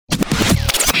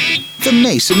The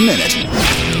Mason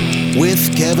Minute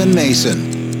with Kevin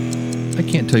Mason. I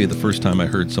can't tell you the first time I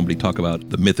heard somebody talk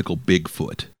about the mythical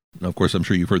Bigfoot. Now, of course, I'm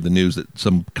sure you've heard the news that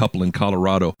some couple in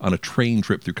Colorado on a train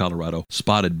trip through Colorado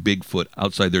spotted Bigfoot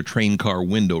outside their train car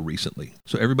window recently.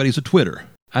 So everybody's a Twitter.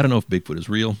 I don't know if Bigfoot is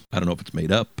real. I don't know if it's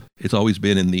made up. It's always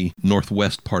been in the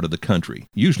northwest part of the country,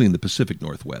 usually in the Pacific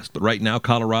Northwest. But right now,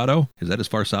 Colorado, is that as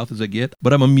far south as I get?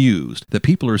 But I'm amused that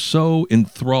people are so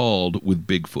enthralled with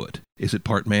Bigfoot. Is it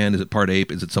part man? Is it part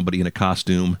ape? Is it somebody in a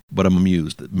costume? But I'm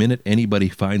amused. The minute anybody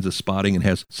finds a spotting and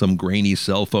has some grainy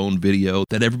cell phone video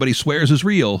that everybody swears is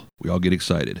real, we all get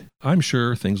excited. I'm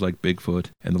sure things like Bigfoot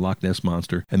and the Loch Ness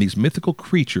Monster and these mythical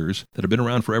creatures that have been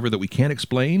around forever that we can't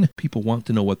explain, people want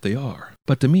to know what they are.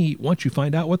 But to me, once you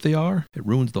find out what they are, it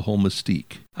ruins the whole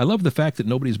mystique. I love the fact that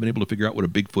nobody's been able to figure out what a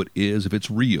Bigfoot is, if it's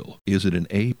real. Is it an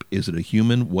ape? Is it a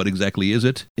human? What exactly is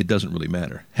it? It doesn't really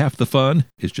matter. Half the fun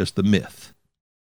is just the myth.